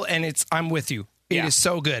staple, and I'm with you. It is Yeah.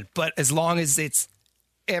 so good. But as long as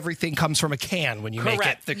everything comes from a can when you make it.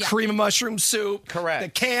 Correct. The Yeah. cream of mushroom soup. Correct. The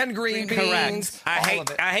canned green beans. Correct. all of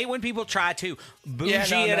it. I hate when people try to bougie Yeah,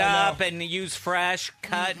 no, it no, up no. and use fresh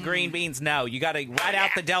cut green beans. No, you got to right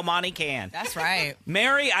out the Del Monte can. That's right.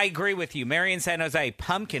 Mary, I agree with you. Mary in San Jose,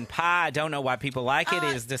 pumpkin pie. I don't know why people like it.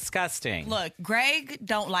 It is disgusting. Look, Greg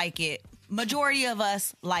don't like it. Majority of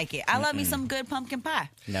us like it. I love me some good pumpkin pie.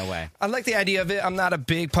 No way. I like the idea of it. I'm not a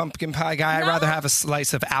big pumpkin pie guy. I'd rather have a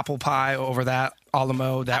slice of apple pie over that. A la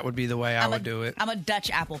mode. That would be the way I would do it. I'm a Dutch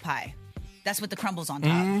apple pie. That's with the crumbles on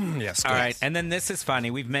top. Yes. All right, and then this is funny.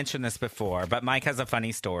 We've mentioned this before, but Mike has a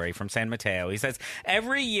funny story from San Mateo. He says,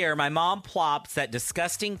 every year my mom plops that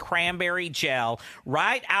disgusting cranberry gel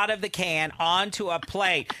right out of the can onto a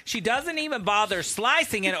plate. She doesn't even bother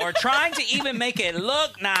slicing it or trying to even make it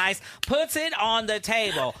look nice, puts it on the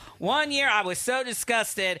table. One year I was so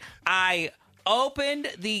disgusted, I opened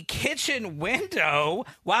the kitchen window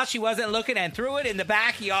while she wasn't looking and threw it in the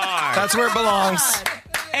backyard. That's where it belongs.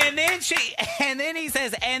 And then he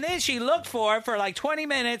says, and then she looked for it for like 20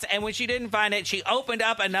 minutes, and when she didn't find it, she opened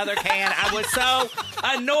up another can. I was so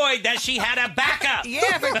annoyed that she had a backup.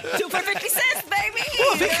 Yeah, for 2 for 50 cents, baby.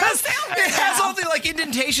 Well, because it has all the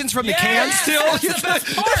indentations from the can still. That's the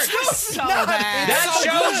best part. So bad. That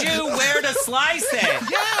shows you where to slice it.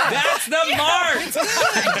 That's the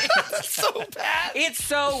mark. So bad. It's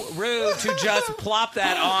so rude to just plop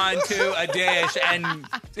that onto a dish and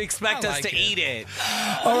expect us to eat it.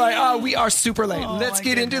 All right, we are super late. Let's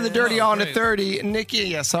get into the Dirty on the 30. Nikki,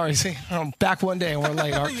 yeah, sorry. See, I'm back one day and we're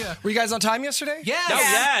late. Were you guys on time yesterday? Yes. Oh,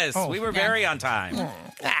 yes. Oh. We were very on time.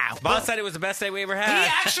 Boss said it was the best day we ever He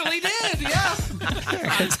had. actually did, yeah.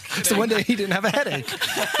 So one day he didn't have a headache.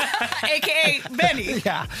 AKA Benny.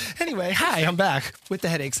 Yeah. Anyway, hi, I'm back with the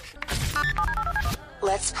headaches.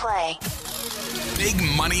 Let's play. Big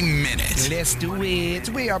Money Minute. Let's do it.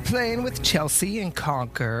 We are playing with Chelsea in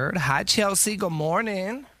Concord. Hi, Chelsea. Good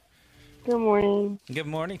morning. Good morning. Good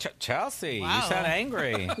morning, Chelsea. Wow. You sound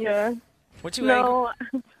angry. Yeah. What you angry? No,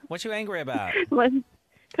 What you angry about?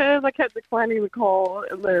 because I kept declining the call,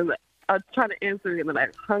 and then I was trying to answer, and then I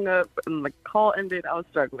hung up, and the call ended. I was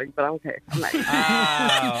struggling, but I'm okay. I'm nice.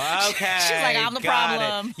 Oh, okay. She's like, I'm the Got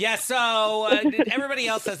problem. it. Yeah, so everybody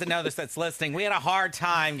else doesn't know this that's listening. We had a hard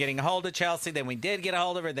time getting a hold of Chelsea. Then we did get a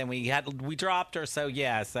hold of her. Then we dropped her. So,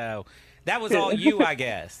 yeah, so that was all you, I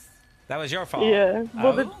guess. That was your fault. Yeah.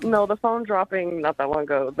 Well, Oh. the phone dropping not that long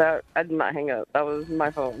ago, that I did not hang up. That was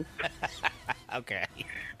my phone. Okay.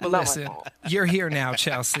 But Not my listen, fault. you're here now,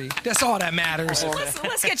 Chelsea. That's all that matters.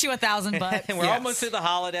 Let's get you $1,000. And we're Yes. almost to the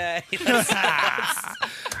holiday.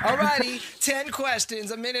 All righty, 10 questions,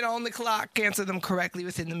 a minute on the clock. Answer them correctly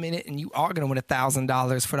within the minute, and you are going to win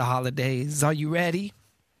 $1,000 for the holidays. Are you ready?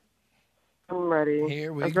 I'm ready.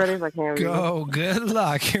 Here we as ready as I can be. go. Good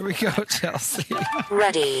luck. Here we go, Chelsea.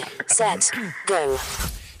 Ready, set, go.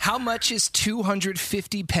 How much is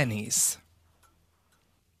 250 pennies?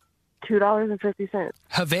 $2.50.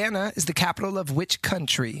 Havana is the capital of which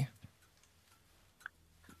country?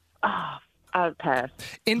 I'd pass.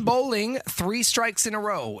 In bowling, 3 strikes in a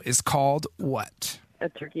row is called what? A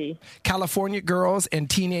turkey. California Girls and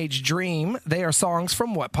Teenage Dream, they are songs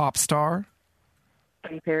from what pop star?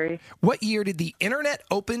 Katy Perry. What year did the internet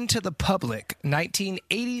open to the public?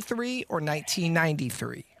 1983 or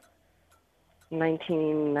 1993?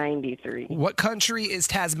 1993. What country is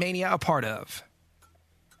Tasmania a part of?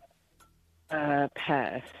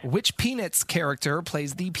 Pass. Which Peanuts character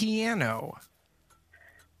plays the piano?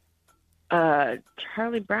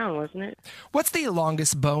 Charlie Brown, wasn't it? What's the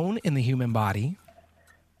longest bone in the human body?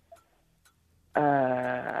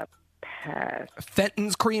 Pass.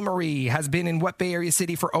 Fenton's Creamery has been in what Bay Area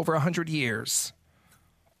city for over 100 years?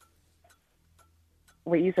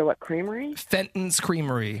 Wait, you said what, creamery? Fenton's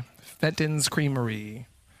Creamery. Fenton's Creamery.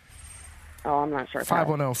 Oh, I'm not sure.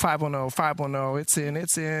 510, 510, 510.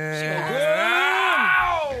 It's in.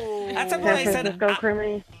 That's a San place Francisco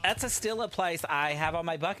Creamery. that's still a place I have on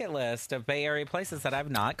my bucket list of Bay Area places that I've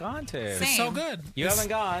not gone to. Same. So good. You haven't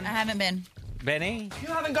gone, I haven't been. Benny? You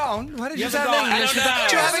haven't gone. Why did you, You say haven't that? gone. I don't know.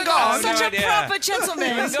 You haven't gone. No Such a idea. proper gentleman.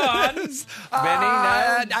 You haven't gone,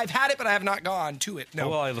 Benny? No. I've had it, but I have not gone to it. No.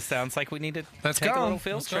 Well, it sounds like we need to Let's take go. a little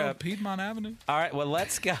field Let's go trip. Piedmont Avenue. All right, well,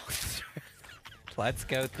 let's go. Let's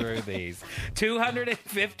go through these.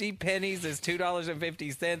 250 pennies is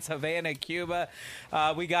 $2.50. Havana, Cuba.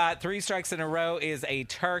 We got 3 strikes in a row is a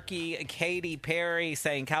turkey. Katy Perry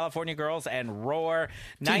saying California Girls and Roar.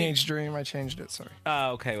 Teenage Dream. I changed it. Sorry.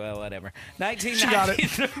 Oh, okay. Well, whatever. She got it.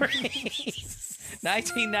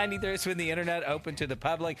 1993 is when the internet opened to the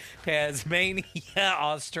public. Tasmania,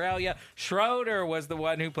 Australia. Schroeder was the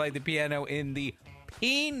one who played the piano in the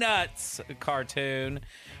Peanuts cartoon.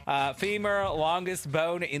 Femur, longest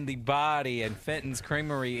bone in the body, and Fenton's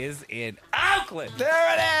Creamery is in Oakland.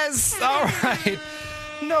 There it is. All right.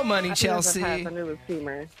 No money, Chelsea. I knew it was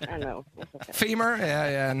femur. I know. Okay. Femur?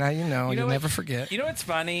 Yeah. Now you know. You'll never forget. You know what's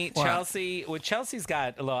funny? What? Chelsea's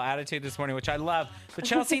got a little attitude this morning, which I love. But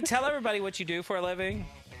Chelsea, tell everybody what you do for a living.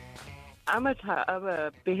 I'm a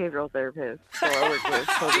behavioral therapist, so I work with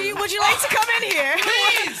children. Would you like to come in here?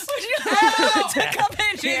 Please! Would you like to come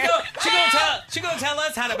in here? She gonna tell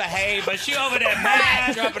us how to behave, but she over there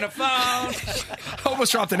mad, dropping the phone.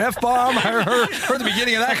 Almost dropped an F-bomb. I heard the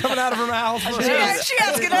beginning of that coming out of her mouth. She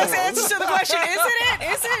asking us answers to the question,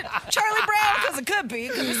 is it Charlie Brown? Because it could be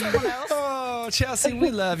someone else. Oh, Chelsea,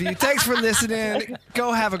 we love you. Thanks for listening.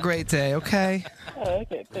 Go have a great day, okay?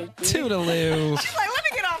 Okay, thank you. Toodaloo. She's like, let me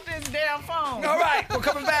get off this damn phone. All right, we're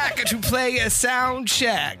coming back to play a sound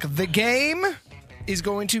check. The game is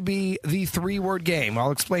going to be the 3-word game.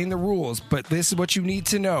 I'll explain the rules, but this is what you need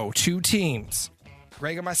to know. 2 teams.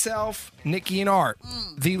 Greg and myself, Nikki and Art.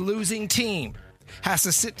 The losing team has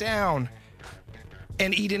to sit down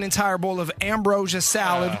and eat an entire bowl of ambrosia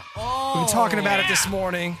salad. We've been talking about it this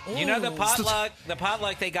morning. You know the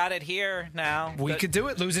potluck, they got it here now. We could do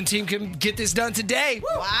it. Losing team can get this done today.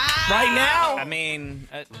 Wow. Right now. I mean,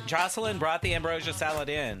 Jocelyn brought the ambrosia salad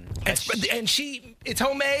in. It's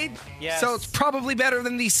homemade. Yes. So it's probably better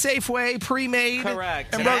than the Safeway pre-made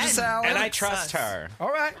Correct. ambrosia salad. And I trust her. All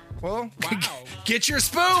right. Well, get your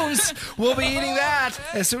spoons. We'll be eating that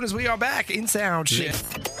as soon as we are back in Sound Check.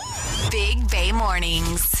 Big Bay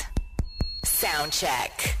Mornings. Sound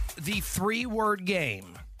check. The 3-word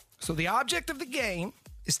game. So the object of the game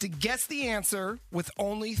is to guess the answer with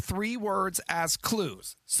only 3 words as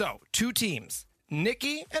clues. So 2 teams.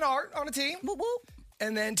 Nikki and Art on a team. Whoop, whoop.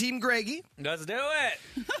 And then Team Greggy. Let's do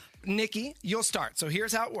it. Nikki, you'll start. So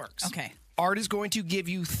here's how it works. Okay. Art is going to give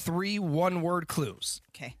you 3 one-word clues.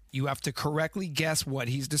 Okay. You have to correctly guess what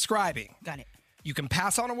he's describing. Got it. You can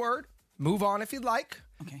pass on a word, move on if you'd like.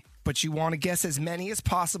 Okay. But you want to guess as many as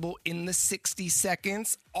possible in the 60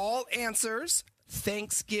 seconds. All answers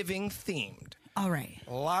Thanksgiving themed. All right.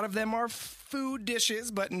 A lot of them are food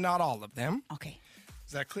dishes, but not all of them. Okay.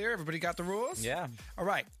 Is that clear? Everybody got the rules? Yeah. All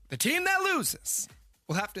right. The team that loses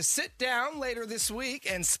will have to sit down later this week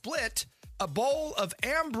and split a bowl of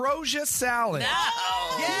ambrosia salad. No!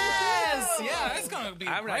 Yes! Yeah, that's going to be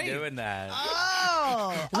I'm great. not doing that.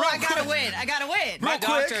 I gotta win. My Real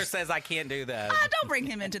doctor quick. says I can't do that. Don't bring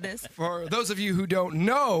him into this. For those of you who don't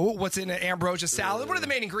know what's in an ambrosia salad, what are the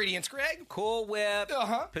main ingredients, Greg? Cool Whip,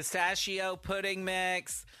 Uh-huh. pistachio pudding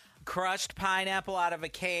mix, crushed pineapple out of a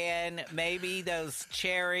can, maybe those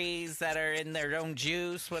cherries that are in their own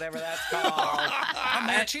juice, whatever that's called.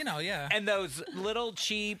 Maraschino, yeah. And those little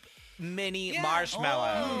cheap mini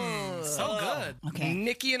marshmallows. So good. Okay.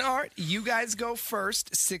 Nikki and Art, you guys go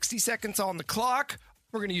first. 60 seconds on the clock.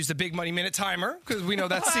 We're going to use the Big Money Minute timer because we know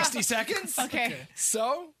that's 60 seconds. Okay.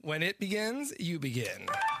 So when it begins, you begin.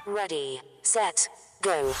 Ready, set,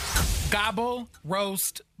 go. Gobble,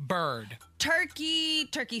 roast, bird. Turkey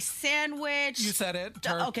sandwich. You said it.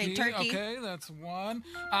 Okay, turkey. Okay, that's 1.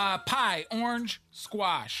 Pie, orange,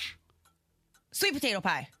 squash. Sweet potato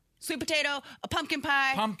pie. Sweet potato, a pumpkin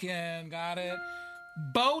pie. Pumpkin, got it.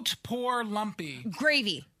 Boat, pour, lumpy.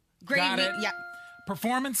 Gravy. Got it. Yeah.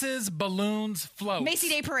 Performances, balloons, floats. Macy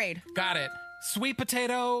Day Parade. Got it. Sweet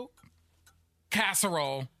potato,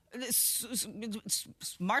 casserole.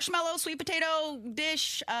 Marshmallow, sweet potato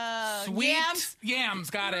dish, Sweet yams.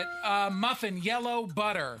 Yams, got it. Muffin, yellow,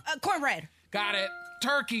 butter. Cornbread. Got it.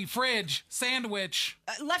 Turkey, fridge, sandwich.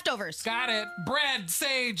 Leftovers. Got it. Bread,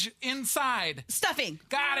 sage, inside. Stuffing.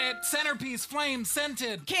 Got it. Centerpiece, flame,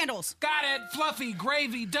 scented. Candles. Got it. Fluffy,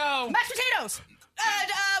 gravy, dough. Mashed potatoes.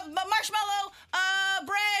 Marshmallow,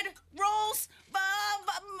 bread, rolls, pass.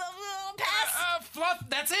 Fluff,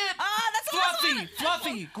 that's it. That's the last one.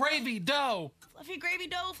 Fluffy, gravy, dough. Fluffy gravy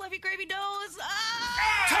dough is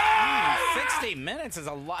 60 minutes is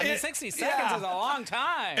a lot. 60 seconds is a long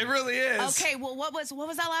time. It really is. Okay, well, what was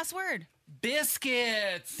that last word?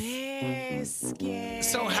 Biscuits.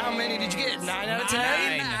 Biscuits. So how many did you get? 9 out of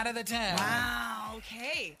 10? 9 out of the 10. Wow.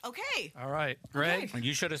 Okay. All right, Greg.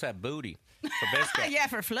 You should have said booty for biscuit. Yeah,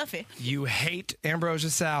 for Fluffy. You hate ambrosia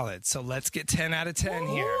salad, so let's get 10 out of 10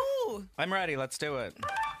 here. Ooh. I'm ready. Let's do it.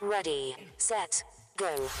 Ready, set,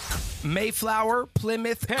 go. Mayflower,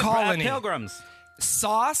 Plymouth Colony. Pilgrims.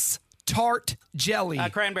 Sauce, tart, jelly.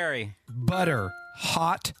 Cranberry. Butter,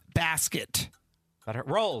 hot basket. Butter.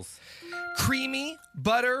 Rolls. Creamy,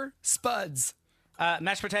 butter, spuds.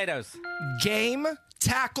 Mashed potatoes. Game,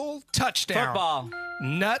 tackle, touchdown. Football.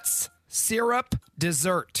 Nuts, syrup,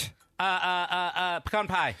 dessert. Pecan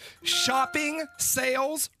pie. Shopping,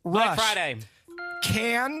 sales, Black rush. Friday.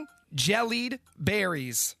 Can, jellied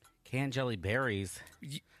berries. Canned jelly berries.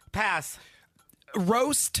 Pass.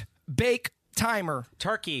 Roast, bake, timer.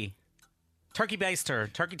 Turkey. Turkey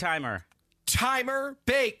baster. Turkey timer. Timer,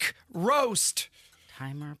 bake, roast.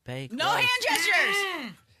 Timer, bake. No roast. hand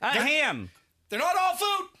gestures. Ham. They're not all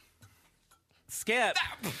food. Skip.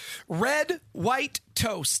 Red, white,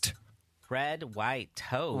 toast. Red, white,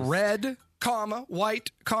 toast. Red, comma,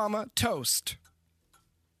 white, comma, toast.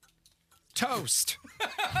 Toast.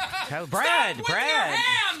 Bread. with Bread. your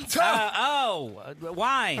hands!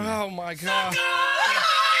 Wine. Oh my God.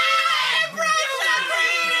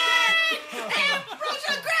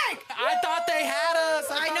 I thought they had us.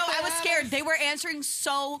 I know. I was scared. They were answering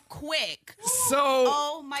so quick. So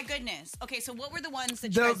Oh my goodness. Okay, so what were the ones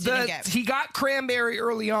that you guys didn't get? he got cranberry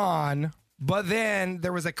early on, but then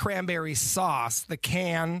there was a cranberry sauce, the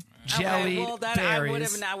can, jellied well, that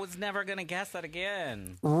berries. I was never gonna guess that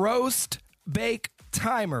again. Roast, bake,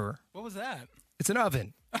 timer. What was that? It's an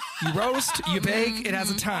oven. You roast, you bake, it has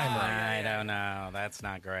a timer. I don't know. That's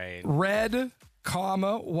not great. Red,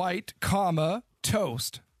 comma, white, comma,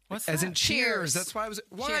 toast. What's As that? in cheers. Cheers. That's why I was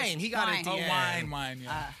wine. Cheers. He got it Wine. at the Oh, end. wine,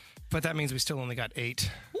 yeah. But that means we still only got 8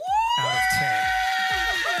 out of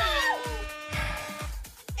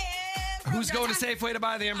 10. Who's going to Safeway to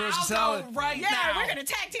buy the ambrosia salad? right Yeah, now. we're gonna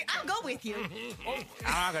tag team. I'll go with you.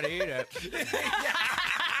 I'm not gonna eat it.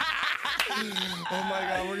 Oh my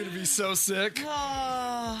God, we're going to be so sick.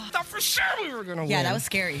 Thought for sure we were going to win. Yeah, that was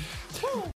scary.